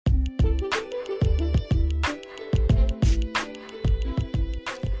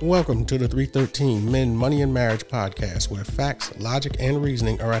Welcome to the 313 Men, Money, and Marriage podcast, where facts, logic, and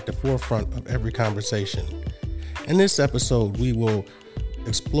reasoning are at the forefront of every conversation. In this episode, we will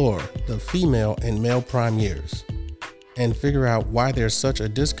explore the female and male prime years and figure out why there's such a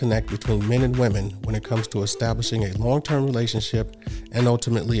disconnect between men and women when it comes to establishing a long-term relationship and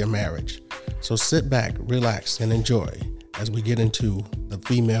ultimately a marriage. So sit back, relax, and enjoy as we get into the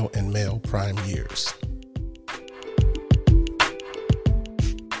female and male prime years.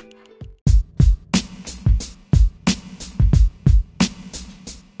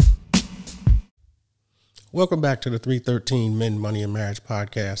 Welcome back to the 313 Men, Money, and Marriage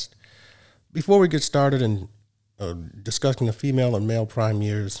podcast. Before we get started in discussing the female and male prime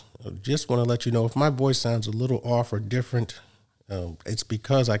years, I just want to let you know if my voice sounds a little off or different, it's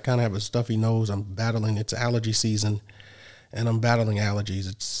because I kind of have a stuffy nose. It's allergy season, and I'm battling allergies.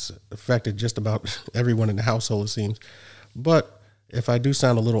 It's affected just about everyone in the household, it seems. But if I do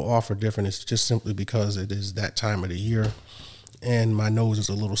sound a little off or different, it's just simply because it is that time of the year, and my nose is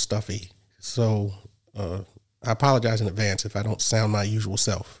a little stuffy. So I apologize in advance if I don't sound my usual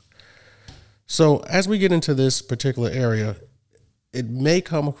self. So as we get into this particular area, it may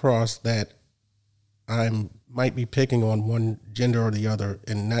come across that I might be picking on one gender or the other,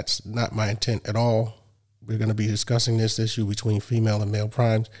 and that's not my intent at all. We're going to be discussing this issue between female and male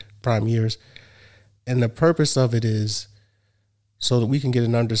prime years, and the purpose of it is so that we can get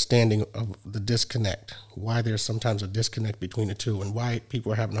an understanding of the disconnect, why there's sometimes a disconnect between the two, and why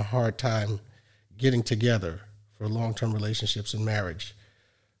people are having a hard time getting together for long-term relationships and marriage.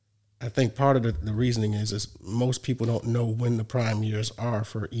 I think part of the reasoning is most people don't know when the prime years are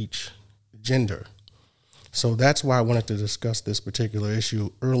for each gender. So that's why I wanted to discuss this particular issue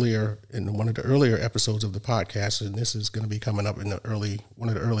earlier in one of the earlier episodes of the podcast, and this is going to be coming up in one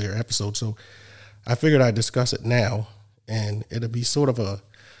of the earlier episodes. So I figured I'd discuss it now, and it'll be sort of a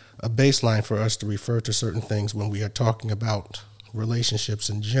baseline for us to refer to certain things when we are talking about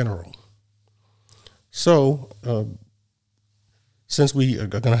relationships in general. So, since we're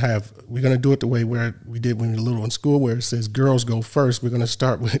going to do it the way where we did when we were little in school, where it says girls go first, we're going to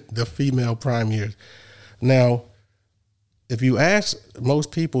start with the female prime years. Now, if you ask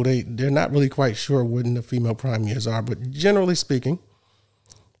most people, they're not really quite sure when the female prime years are, but generally speaking,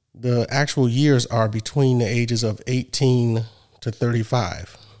 the actual years are between the ages of 18 to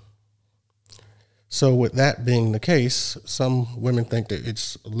 35. So with that being the case, some women think that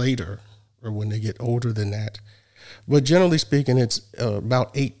it's later or when they get older than that. But generally speaking, it's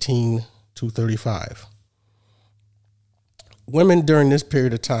about 18 to 35. Women during this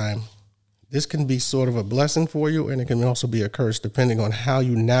period of time, this can be sort of a blessing for you, and it can also be a curse depending on how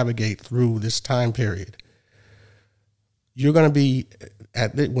you navigate through this time period. You're going to be,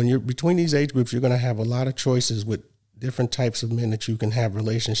 when you're between these age groups, you're going to have a lot of choices with different types of men that you can have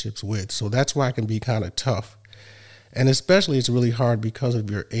relationships with. So that's why it can be kind of tough. And especially it's really hard because of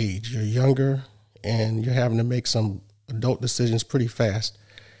your age. You're younger and you're having to make some adult decisions pretty fast.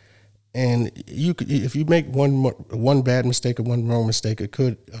 And if you make one bad mistake or one wrong mistake, it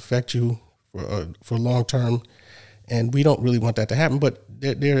could affect you for long term. And we don't really want that to happen. But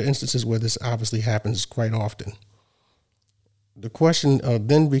there are instances where this obviously happens quite often. The question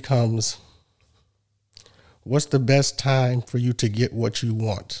then becomes, what's the best time for you to get what you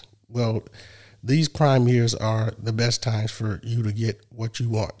want? Well, these prime years are the best times for you to get what you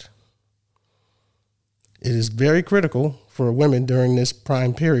want. It is very critical for women during this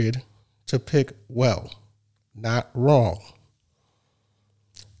prime period to pick well, not wrong.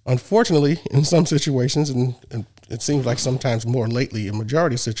 Unfortunately, in some situations, and it seems like sometimes more lately in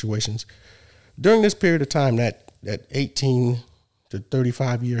majority of situations, during this period of time, that 18 to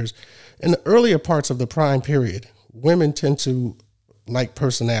 35 years, in the earlier parts of the prime period, women tend to like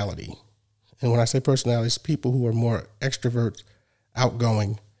personality. And when I say personality, it's people who are more extroverts,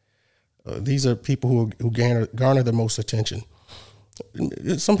 outgoing. These are people who garner the most attention.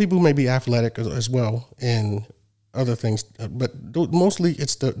 Some people may be athletic as well and other things, but mostly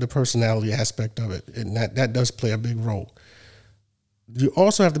it's the personality aspect of it, and that does play a big role. You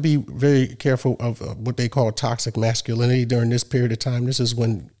also have to be very careful of what they call toxic masculinity during this period of time. This is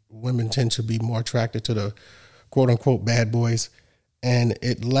when women tend to be more attracted to the quote-unquote bad boys. And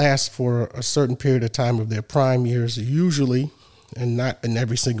it lasts for a certain period of time of their prime years, usually, and not in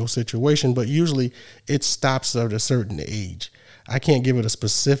every single situation, but usually it stops at a certain age. I can't give it a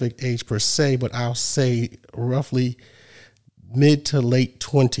specific age per se, but I'll say roughly mid to late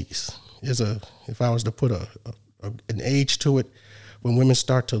 20s if I was to put an age to it, when women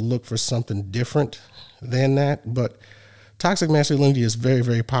start to look for something different than that. But toxic masculinity is very,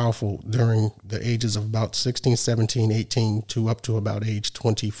 very powerful during the ages of about 16, 17, 18 to up to about age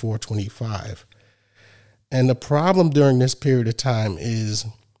 24, 25. And the problem during this period of time is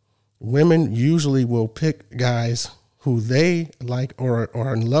women usually will pick guys who they like or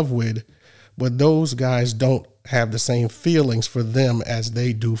are in love with, but those guys don't have the same feelings for them as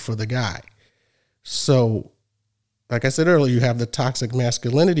they do for the guy. So, like I said earlier, you have the toxic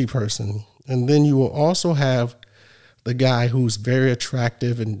masculinity person, and then you will also have the guy who's very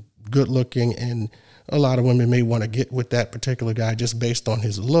attractive and good looking, and a lot of women may want to get with that particular guy just based on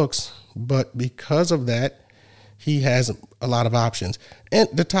his looks, but because of that, he has a lot of options. And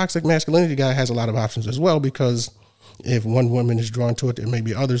the toxic masculinity guy has a lot of options as well, because if one woman is drawn to it, there may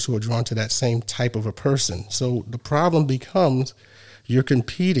be others who are drawn to that same type of a person. So the problem becomes you're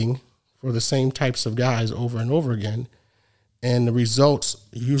competing for the same types of guys over and over again, and the results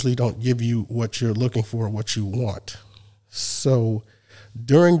usually don't give you what you're looking for, what you want. So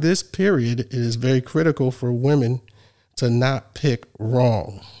during this period, it is very critical for women to not pick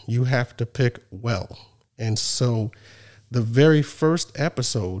wrong. You have to pick well. And so the very first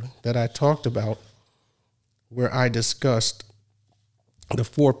episode that I talked about, where I discussed the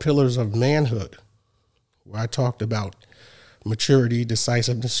 4 pillars of manhood, where I talked about maturity,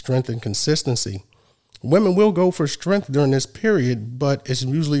 decisiveness, strength, and consistency, women will go for strength during this period, but it's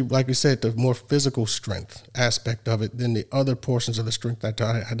usually, like we said, the more physical strength aspect of it than the other portions of the strength that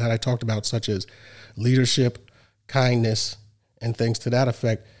I talked about, such as leadership, kindness, and things to that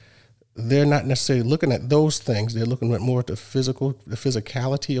effect. They're not necessarily looking at those things. They're looking at more at the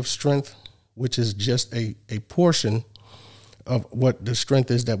physicality of strength, which is just a portion of what the strength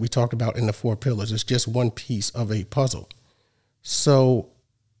is that we talked about in the 4 pillars. It's just one piece of a puzzle. So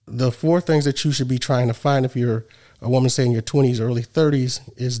the 4 things that you should be trying to find if you're a woman, say in your 20s, early 30s,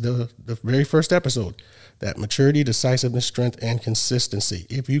 is the very first episode, that maturity, decisiveness, strength, and consistency.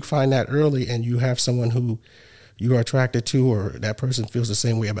 If you find that early and you have someone who you are attracted to, or that person feels the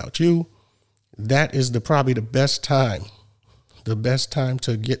same way about you, that is probably the best time. The best time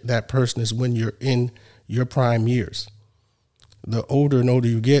to get that person is when you're in your prime years. The older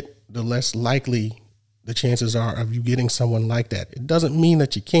you get, the less likely the chances are of you getting someone like that. It doesn't mean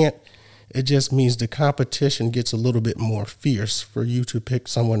that you can't. It just means the competition gets a little bit more fierce for you to pick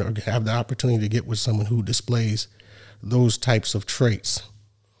someone or have the opportunity to get with someone who displays those types of traits.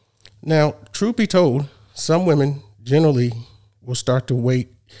 Now, truth be told, some women generally will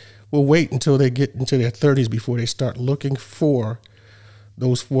wait until they get into their 30s before they start looking for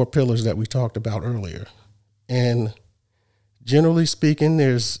those 4 pillars that we talked about earlier. And generally speaking,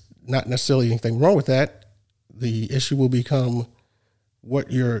 there's not necessarily anything wrong with that. The issue will become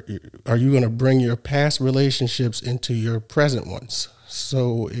are you going to bring your past relationships into your present ones?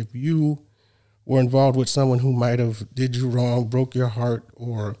 So if you were involved with someone who might have did you wrong, broke your heart,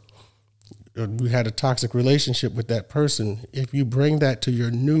 or you had a toxic relationship with that person, if you bring that to your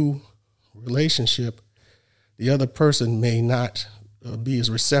new relationship, the other person may not be as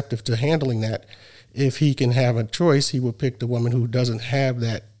receptive to handling that. If he can have a choice, he will pick the woman who doesn't have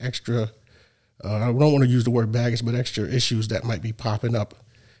that extra, I don't want to use the word baggage, but extra issues that might be popping up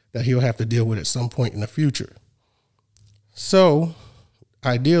that he'll have to deal with at some point in the future. So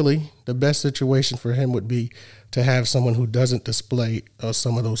ideally, the best situation for him would be to have someone who doesn't display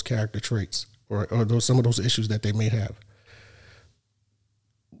some of those character traits or some of those issues that they may have.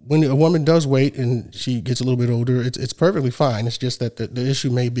 When a woman does wait and she gets a little bit older, it's perfectly fine. It's just that the issue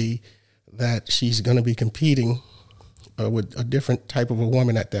may be that she's going to be competing with a different type of a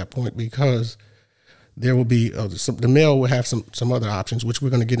woman at that point, because there will be the male will have some other options, which we're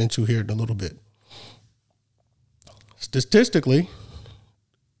going to get into here in a little bit. Statistically,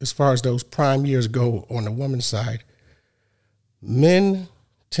 as far as those prime years go on the woman's side, men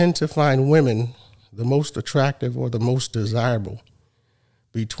tend to find women the most attractive or the most desirable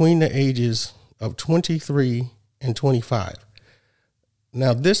between the ages of 23 and 25.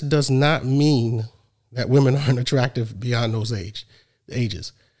 Now, this does not mean that women aren't attractive beyond those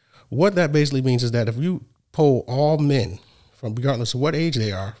ages. What that basically means is that if you poll all men, from regardless of what age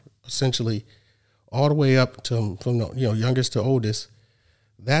they are, essentially all the way up to from youngest to oldest,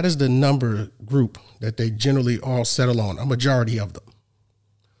 that is the number group that they generally all settle on, a majority of them.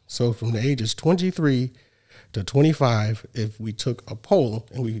 So from the ages 23 to 25, if we took a poll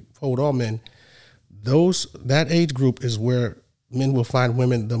and we polled all men, that age group is where men will find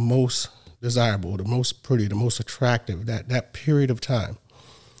women the most desirable, the most pretty, the most attractive, that period of time.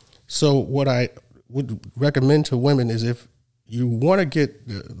 So what I would recommend to women is, if you want to get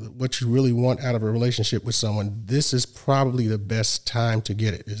what you really want out of a relationship with someone, this is probably the best time to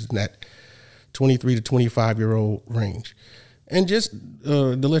get it. Is that 23 to 25-year-old range. And just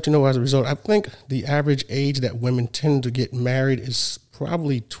to let you know, as a result, I think the average age that women tend to get married is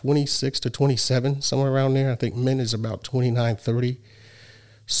probably 26 to 27, somewhere around there. I think men is about 29, 30.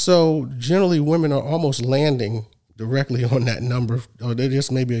 So generally, women are almost landing directly on that number, or they're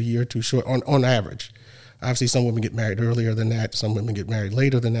just maybe a year or two short on average. Obviously, some women get married earlier than that. Some women get married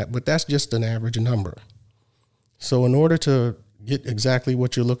later than that, but that's just an average number. So in order to get exactly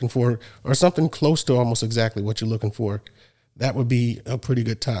what you're looking for, or something close to almost exactly what you're looking for, that would be a pretty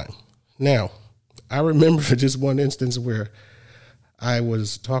good time. Now, I remember just one instance where I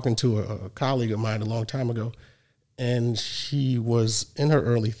was talking to a colleague of mine a long time ago, and she was in her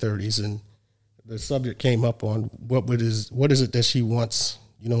early 30s, and the subject came up on what is it that she wants,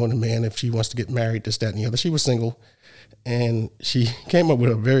 in a man, if she wants to get married, this, that, and the other. She was single, and she came up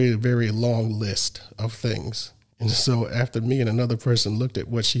with a very, very long list of things. And so after me and another person looked at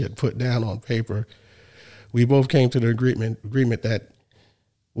what she had put down on paper, we both came to the agreement that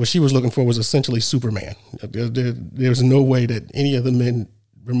what she was looking for was essentially Superman. There was no way that any of the men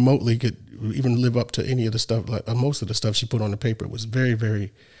remotely could even live up to any of the stuff. Like most of the stuff she put on the paper was very,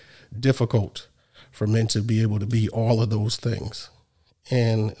 very difficult for men to be able to be all of those things.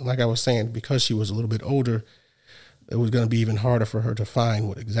 And like I was saying, because she was a little bit older, it was going to be even harder for her to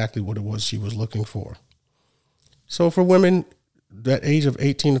find exactly what it was she was looking for. So for women, that age of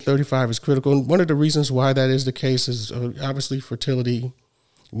 18 to 35 is critical. And one of the reasons why that is the case is obviously fertility.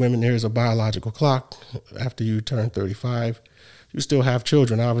 Women, there is a biological clock. After you turn 35, you still have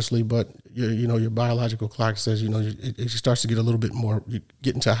children, obviously, but your biological clock says, it starts to get a little bit more, you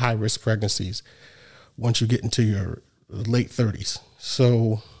get into high-risk pregnancies once you get into your late 30s.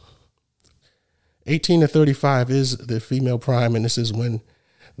 So 18 to 35 is the female prime, and this is when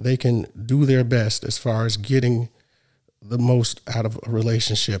they can do their best as far as getting the most out of a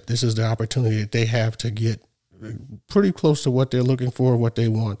relationship. This is the opportunity that they have to get pretty close to what they're looking for, what they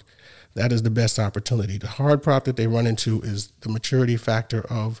want. That is the best opportunity. The hard part that they run into is the maturity factor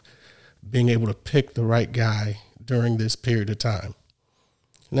of being able to pick the right guy during this period of time.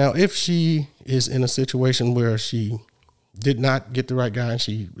 Now, if she is in a situation where she did not get the right guy and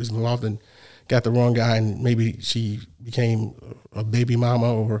she was involved and got the wrong guy, and maybe she became a baby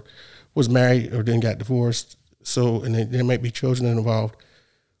mama or was married or then got divorced, and there might be children involved,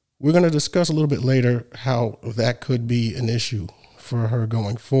 we're going to discuss a little bit later how that could be an issue for her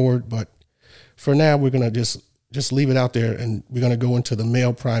going forward. But for now, we're going to just leave it out there, and we're going to go into the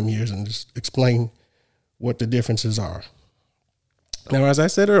male prime years and just explain what the differences are. Now, as I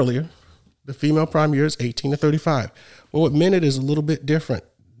said earlier, the female prime year is 18 to 35. Well, with men, it is a little bit different.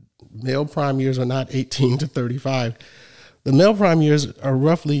 Male prime years are not 18 to 35. The male prime years are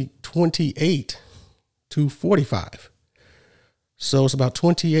roughly 28 to 45. So it's about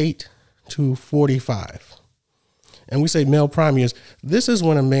 28 to 45. And we say male prime years. This is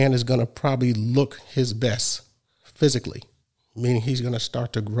when a man is going to probably look his best physically, meaning he's going to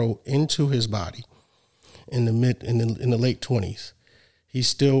start to grow into his body in the late 20s. He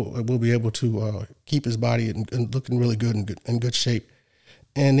still will be able to keep his body and looking really good and in good shape.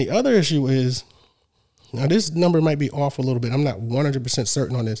 And the other issue is, now this number might be off a little bit. I'm not 100%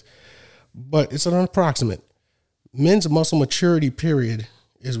 certain on this, but it's an approximate. Men's muscle maturity period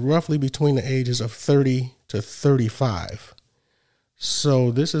is roughly between the ages of 30 to 35.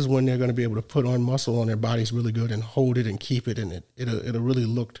 So this is when they're going to be able to put on muscle on their bodies really good and hold it and keep it, and it'll really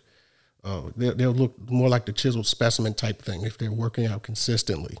look, they'll look more like the chiseled specimen type thing if they're working out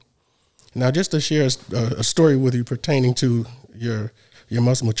consistently. Now, just to share a story with you pertaining to your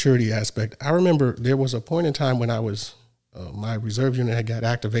muscle maturity aspect, I remember there was a point in time when I was, my reserve unit had got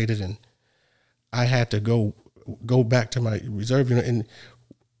activated, and I had to go back to my reserve unit, and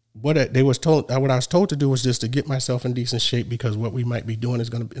what I was told to do was just to get myself in decent shape, because what we might be doing is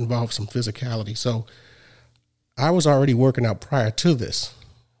going to involve some physicality. So I was already working out prior to this,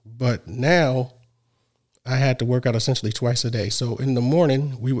 but now I had to work out essentially twice a day. So in the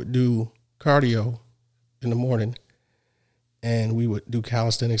morning, we would do cardio in the morning, and we would do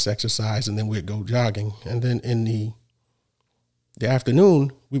calisthenics exercise, and then we'd go jogging. And then in the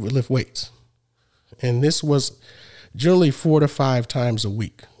afternoon, we would lift weights. And this was generally 4 to 5 times a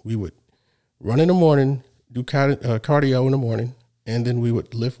week. We would run in the morning, do cardio in the morning, and then we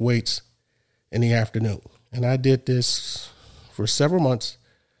would lift weights in the afternoon. And I did this for several months,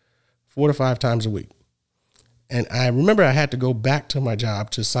 4 to 5 times a week. And I remember I had to go back to my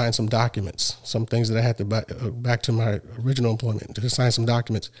job to sign some documents, some things that I had to back to my original employment to sign some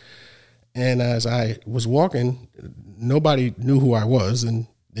documents. And as I was walking, nobody knew who I was, and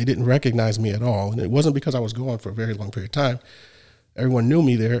they didn't recognize me at all. And it wasn't because I was gone for a very long period of time. everyone knew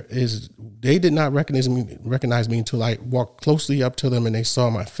me there, is they did not recognize me until I walked closely up to them and they saw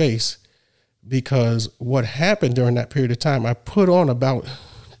my face. Because what happened during that period of time, I put on about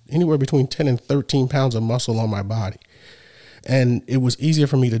anywhere between 10 and 13 pounds of muscle on my body. And it was easier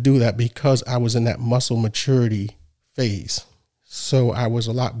for me to do that because I was in that muscle maturity phase. So I was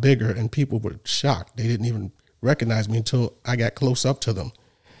a lot bigger and people were shocked. They didn't even recognize me until I got close up to them.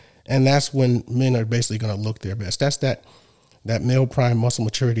 And that's when men are basically going to look their best. That's that male prime muscle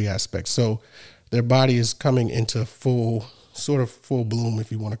maturity aspect. So their body is coming into full bloom,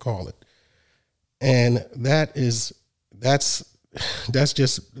 if you want to call it. And that's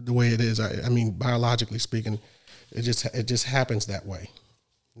just the way it is. I mean, biologically speaking, it just happens that way.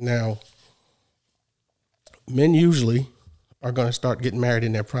 Now, men usually are going to start getting married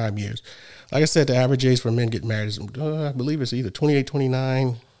in their prime years. Like I said, the average age for men getting married is, I believe it's either 28,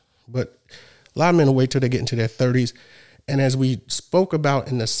 29, but a lot of men will wait till they get into their 30s. And as we spoke about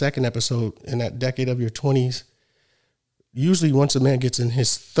in the second episode, in that decade of your 20s, usually once a man gets in his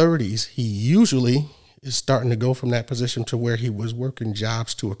 30s, he usually is starting to go from that position to where he was working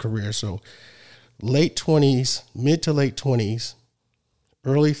jobs to a career. So late 20s, mid to late 20s,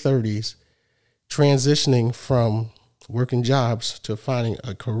 early 30s, transitioning from working jobs to finding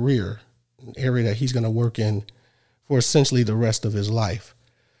a career, an area that he's going to work in for essentially the rest of his life.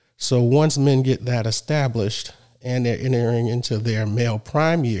 So once men get that established and they're entering into their male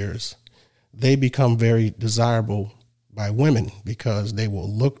prime years, they become very desirable by women because they will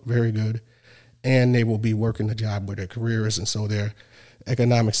look very good and they will be working the job where their career is. And so their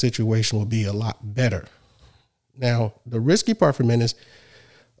economic situation will be a lot better. Now, the risky part for men is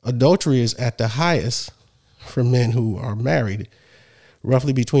adultery is at the highest for men who are married,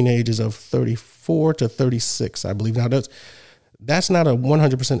 roughly between the ages of 34 to 36, I believe. Now, that's not a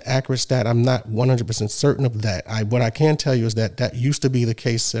 100% accurate stat. I'm not 100% certain of that. What I can tell you is that used to be the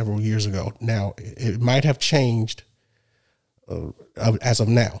case several years ago. Now, it might have changed as of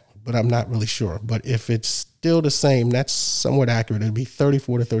now, but I'm not really sure. But if it's still the same, that's somewhat accurate. It'd be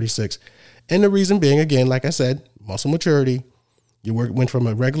 34 to 36. And the reason being, again, like I said, muscle maturity. You went from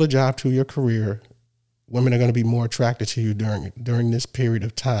a regular job to your career. Women are going to be more attracted to you during this period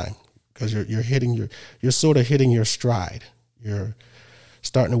of time because you're sort of hitting your stride. You're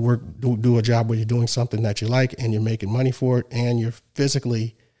starting to do a job where you're doing something that you like and you're making money for it and you're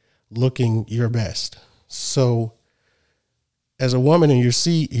physically looking your best. So as a woman, and you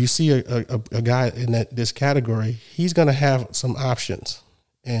see a guy in this category, he's going to have some options,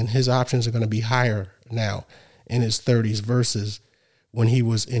 and his options are going to be higher now in his 30s versus when he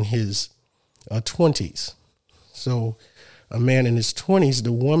was in his 20s. So a man in his 20s,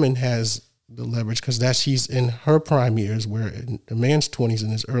 the woman has the leverage because she's in her prime years, where the man's 20s, in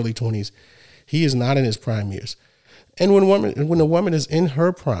his early 20s, he is not in his prime years. And when a woman is in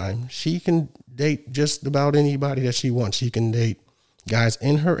her prime, she can date just about anybody that she wants. She can date guys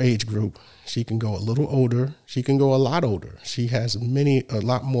in her age group. She can go a little older. She can go a lot older. She has a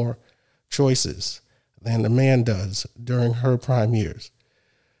lot more choices than the man does during her prime years.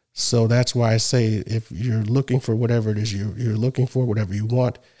 So that's why I say if you're looking for whatever it is you're looking for, whatever you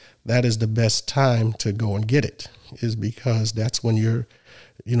want, that is the best time to go and get it, is because that's when you're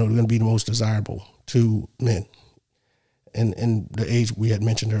going to be the most desirable to men. And the age we had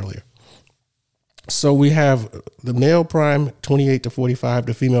mentioned earlier. So we have the male prime 28 to 45,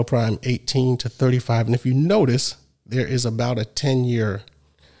 the female prime 18 to 35. And if you notice, there is about a 10-year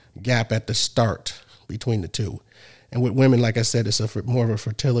gap at the start between the two. And with women, like I said, it's more of a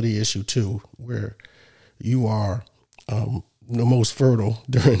fertility issue too, where you are the most fertile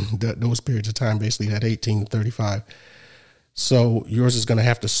during those periods of time, basically that 18 to 35. So yours is going to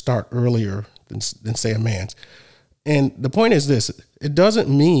have to start earlier than say a man's. And the point is this: it doesn't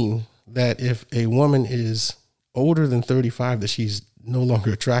mean that if a woman is older than 35 that she's no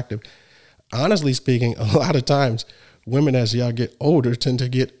longer attractive. Honestly speaking, a lot of times women, as y'all get older, tend to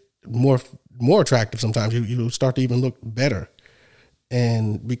get more attractive. Sometimes you start to even look better,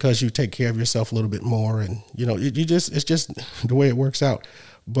 and because you take care of yourself a little bit more, and it's just the way it works out.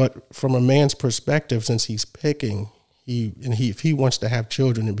 But from a man's perspective, since he's picking, if he wants to have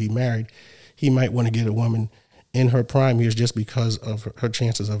children and be married, he might want to get a woman in her prime years just because of her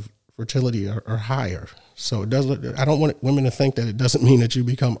chances of fertility are higher. So I don't want women to think that it doesn't mean that you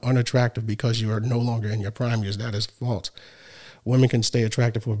become unattractive because you are no longer in your prime years. That is false. Women can stay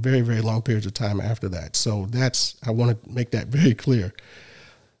attractive for very, very long periods of time after that. So I want to make that very clear.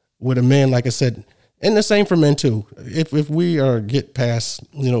 With a man, like I said, and the same for men too. If we get past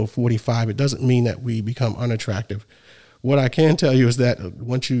 45, it doesn't mean that we become unattractive. What I can tell you is that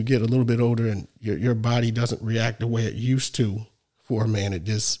once you get a little bit older and your body doesn't react the way it used to for a man. It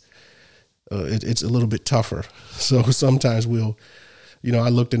just, it's a little bit tougher. So sometimes I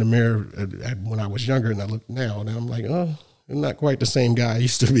looked in the mirror when I was younger and I look now and I'm like, oh, I'm not quite the same guy I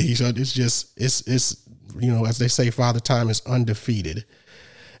used to be. So it's just, it's as they say, Father Time is undefeated,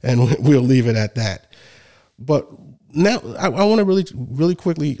 and we'll leave it at that. But now I want to really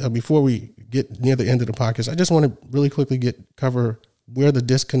quickly, before we get near the end of the podcast, I just want to really quickly cover where the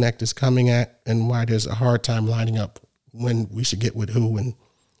disconnect is coming at and why there's a hard time lining up when we should get with who and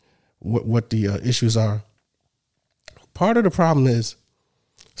what the issues are. Part of the problem is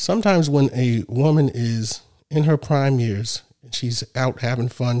sometimes when a woman is in her prime years and she's out having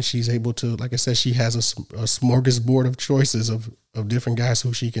fun, she's able to, like I said, she has a smorgasbord of choices of different guys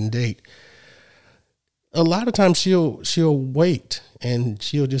who she can date. A lot of times she'll wait and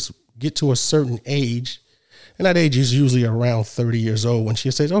she'll just get to a certain age. And that age is usually around 30 years old when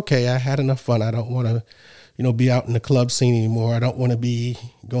she says, okay, I had enough fun. I don't want to, be out in the club scene anymore. I don't want to be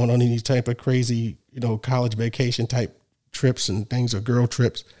going on any type of crazy, college vacation type trips and things or girl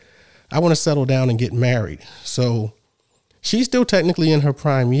trips. I want to settle down and get married. So she's still technically in her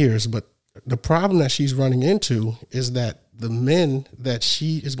prime years, but the problem that she's running into is that the men that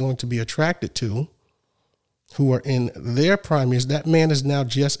she is going to be attracted to who are in their prime years, that man is now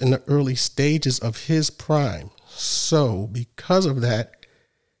just in the early stages of his prime. So because of that,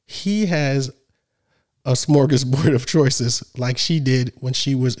 he has a smorgasbord of choices like she did when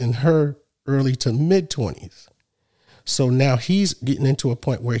she was in her early to mid 20s. So now he's getting into a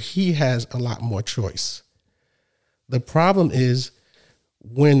point where he has a lot more choice. The problem is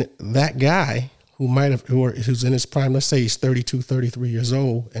when that guy who's in his prime, let's say he's 32, 33 years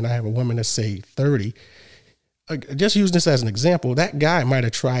old, and I have a woman that's say 30, just use this as an example, that guy might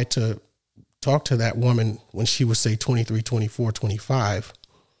have tried to talk to that woman when she was say 23, 24, 25,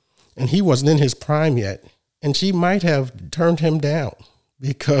 and he wasn't in his prime yet. And she might have turned him down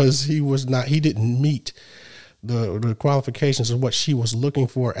because he didn't meet the qualifications of what she was looking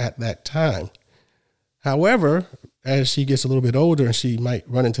for at that time. However, as she gets a little bit older and she might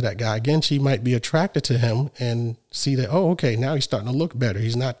run into that guy again, she might be attracted to him and see that, oh, okay, now he's starting to look better.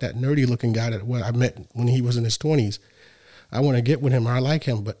 He's not that nerdy looking guy that I met when he was in his 20s. I want to get with him, or I like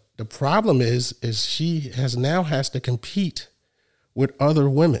him. But the problem is she has to compete with other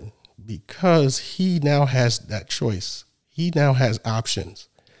women because he now has that choice. He now has options.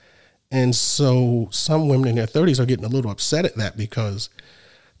 And so some women in their 30s are getting a little upset at that because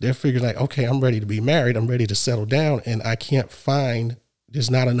they're figuring like, okay, I'm ready to be married. I'm ready to settle down. And I can't find,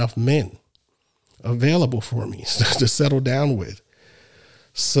 there's not enough men available for me to settle down with.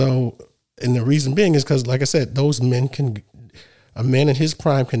 So, and the reason being is because, like I said, a man in his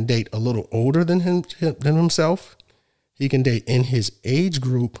prime can date a little older than himself. He can date in his age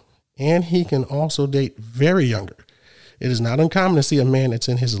group, and he can also date very younger. It is not uncommon to see a man that's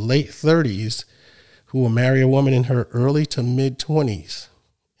in his late 30s who will marry a woman in her early to mid 20s.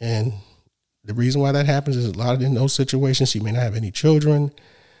 And the reason why that happens is a lot of in those situations, she may not have any children.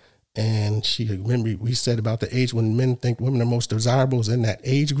 And remember we said about the age when men think women are most desirable is in that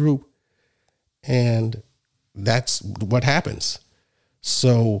age group. And that's what happens.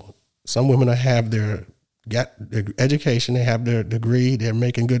 So some women have got their education, they have their degree, they're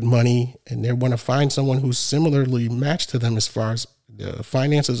making good money, and they want to find someone who's similarly matched to them as far as the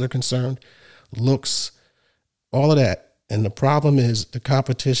finances are concerned, looks, all of that. And the problem is the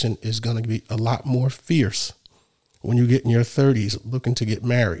competition is going to be a lot more fierce when you get in your 30s looking to get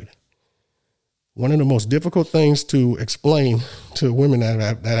married. One of the most difficult things to explain to women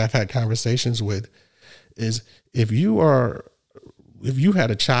that I've had conversations with is if you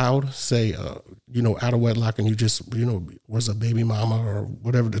had a child, say, out of wedlock, and you just, was a baby mama or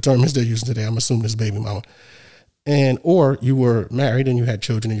whatever the term is they're using today, I'm assuming it's baby mama, or you were married and you had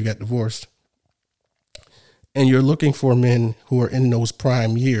children and you got divorced, and you're looking for men who are in those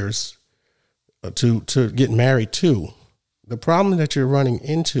prime years to get married to. The problem that you're running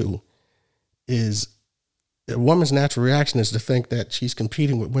into is a woman's natural reaction is to think that she's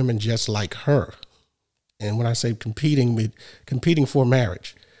competing with women just like her. And when I say competing for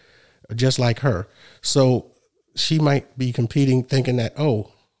marriage, just like her. So she might be competing thinking that,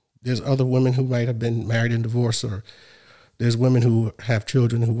 oh, there's other women who might have been married and divorced, or there's women who have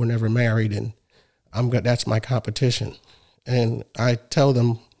children who were never married, and that's my competition. And I tell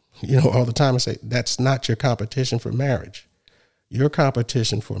them, all the time, I say, that's not your competition for marriage. Your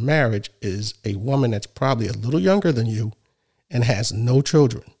competition for marriage is a woman that's probably a little younger than you and has no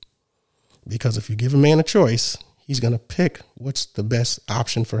children. Because if you give a man a choice, he's going to pick what's the best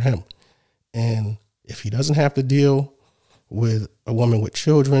option for him. And if he doesn't have to deal with a woman with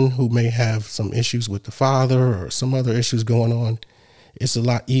children who may have some issues with the father or some other issues going on, it's a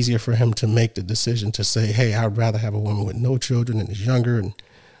lot easier for him to make the decision to say, hey, I'd rather have a woman with no children and is younger, and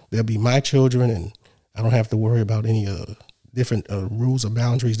they'll be my children, and I don't have to worry about any different rules or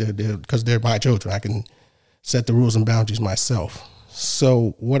boundaries because they're my children. I can set the rules and boundaries myself.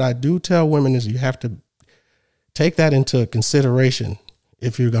 So what I do tell women is you have to take that into consideration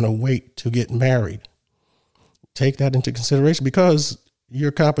if you're going to wait to get married. Take that into consideration, because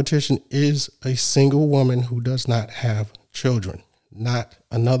your competition is a single woman who does not have children, not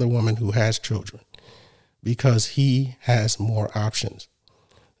another woman who has children, because he has more options.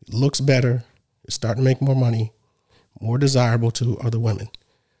 It looks better, is starting to make more money, more desirable to other women.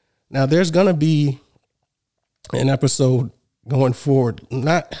 Now, there's going to be an episode going forward.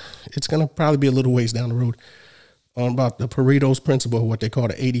 It's going to probably be a little ways down the road on about the Pareto's principle, what they call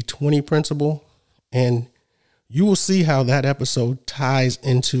the 80-20 principle. And you will see how that episode ties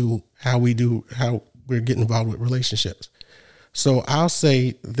into how we're getting involved with relationships. So I'll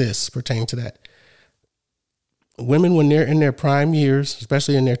say this pertaining to that. Women, when they're in their prime years,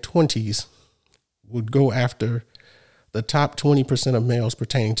 especially in their 20s, would go after the top 20% of males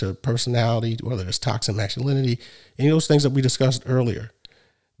pertaining to personality, whether it's toxic masculinity, any of those things that we discussed earlier.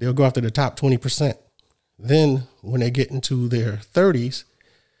 They'll go after the top 20%. Then when they get into their 30s,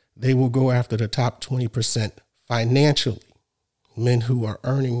 they will go after the top 20% financially, men who are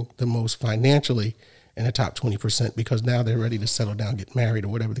earning the most financially in the top 20%, because now they're ready to settle down, get married, or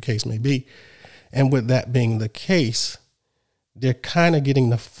whatever the case may be. And with that being the case, they're kind of getting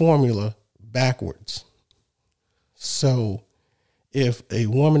the formula backwards. So if a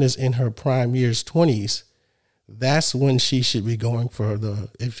woman is in her prime years, 20s, that's when she should be going for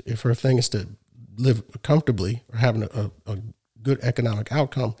if her thing is to live comfortably or having a good economic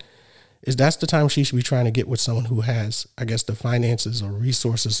outcome, that's the time she should be trying to get with someone who has, I guess, the finances or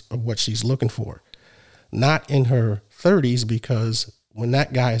resources of what she's looking for. Not in her 30s, because when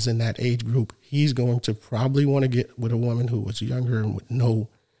that guy is in that age group, he's going to probably want to get with a woman who was younger and with no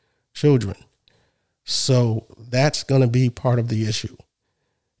children. So that's going to be part of the issue.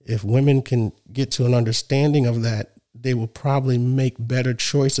 If women can get to an understanding of that, they will probably make better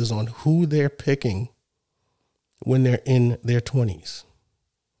choices on who they're picking when they're in their 20s.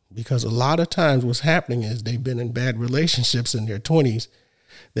 Because a lot of times what's happening is they've been in bad relationships in their 20s.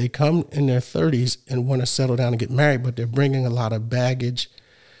 They come in their 30s and want to settle down and get married, but they're bringing a lot of baggage,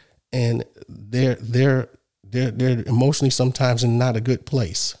 and they're emotionally sometimes in not a good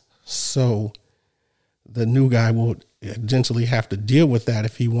place. So the new guy will eventually have to deal with that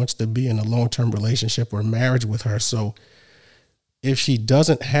if he wants to be in a long-term relationship or marriage with her. So if she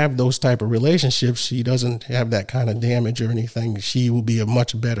doesn't have those type of relationships, she doesn't have that kind of damage or anything, she will be a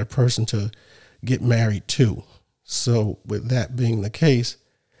much better person to get married to. So with that being the case,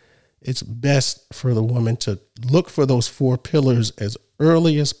 it's best for the woman to look for those 4 pillars as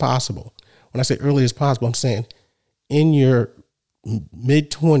early as possible. When I say early as possible, I'm saying in your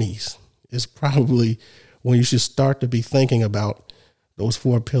mid-20s is probably when you should start to be thinking about those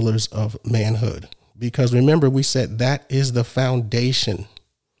 4 pillars of manhood. Because remember, we said that is the foundation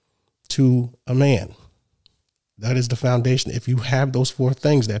to a man. That is the foundation. If you have those 4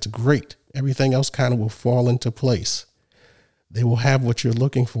 things, that's great. Everything else kind of will fall into place. They will have what you're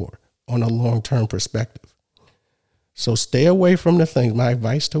looking for on a long-term perspective. So stay away from the things. My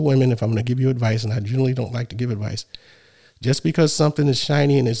advice to women, if I'm going to give you advice, and I generally don't like to give advice, just because something is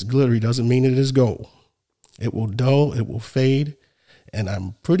shiny and it's glittery doesn't mean it is gold. It will dull, it will fade. And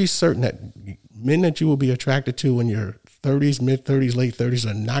I'm pretty certain that men that you will be attracted to in your 30s, mid-30s, late 30s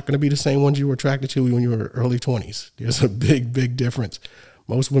are not going to be the same ones you were attracted to when you were early 20s. There's a big, big difference.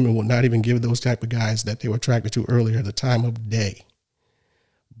 Most women will not even give those type of guys that they were attracted to earlier the time of day.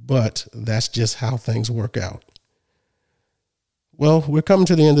 But that's just how things work out. Well, we're coming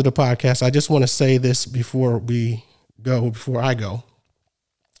to the end of the podcast. I just want to say this before I go,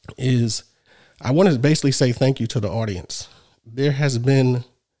 is I want to basically say thank you to the audience. There has been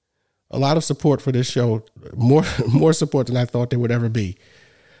a lot of support for this show, more support than I thought there would ever be.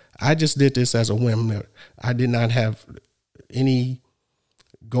 I just did this as a whim. I did not have any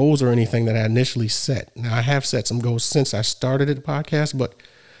goals or anything that I initially set. Now, I have set some goals since I started the podcast, but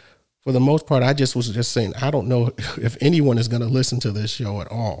for the most part, I was just saying, I don't know if anyone is going to listen to this show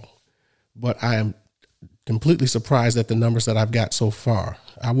at all, but I am completely surprised at the numbers that I've got so far.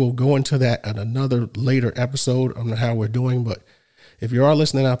 I will go into that at another later episode on how we're doing, but if you are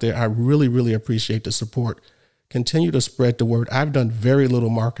listening out there, I really, really appreciate the support. Continue to spread the word. I've done very little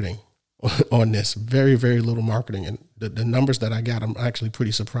marketing on this, very, very little marketing, and the numbers that I got, I'm actually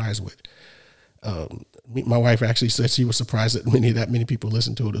pretty surprised with. My wife actually said she was surprised that that many people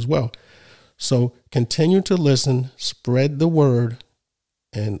listen to it as well. So continue to listen, spread the word,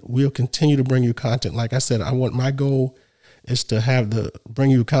 and we'll continue to bring you content. Like I said, my goal is to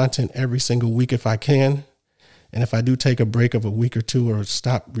bring you content every single week if I can. And if I do take a break of a week or two or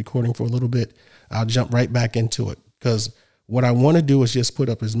stop recording for a little bit, I'll jump right back into it, because what I want to do is just put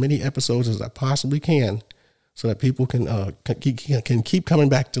up as many episodes as I possibly can so that people can keep coming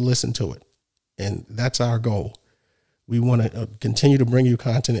back to listen to it. And that's our goal. We want to continue to bring you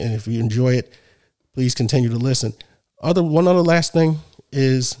content. And if you enjoy it, please continue to listen. One other last thing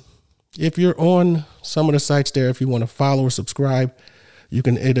is, if you're on some of the sites there, if you want to follow or subscribe,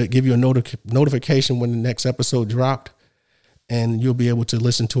 it'll give you a notification when the next episode dropped, and you'll be able to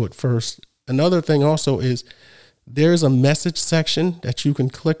listen to it first. Another thing also is there's a message section that you can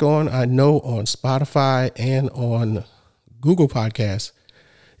click on. I know on Spotify and on Google Podcasts,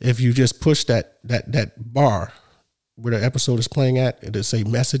 if you just push that bar where the episode is playing at, it'll say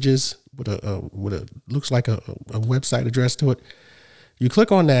messages with a looks like a website address to it. You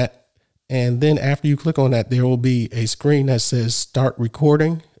click on that, and then after you click on that, there will be a screen that says start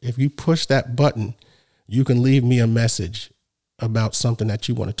recording. If you push that button, you can leave me a message about something that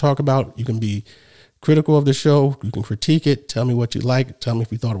you want to talk about. You can be critical of the show. You can critique it. Tell me what you like. Tell me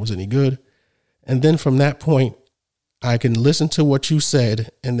if you thought it was any good. And then from that point, I can listen to what you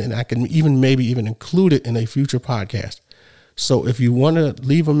said, and then I can maybe even include it in a future podcast. So if you want to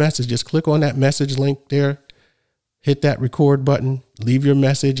leave a message, just click on that message link there, hit that record button, leave your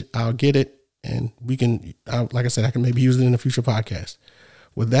message. I'll get it, and like I said, I can maybe use it in a future podcast.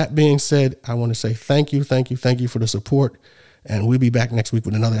 With that being said, I want to say thank you for the support, and we'll be back next week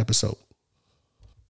with another episode.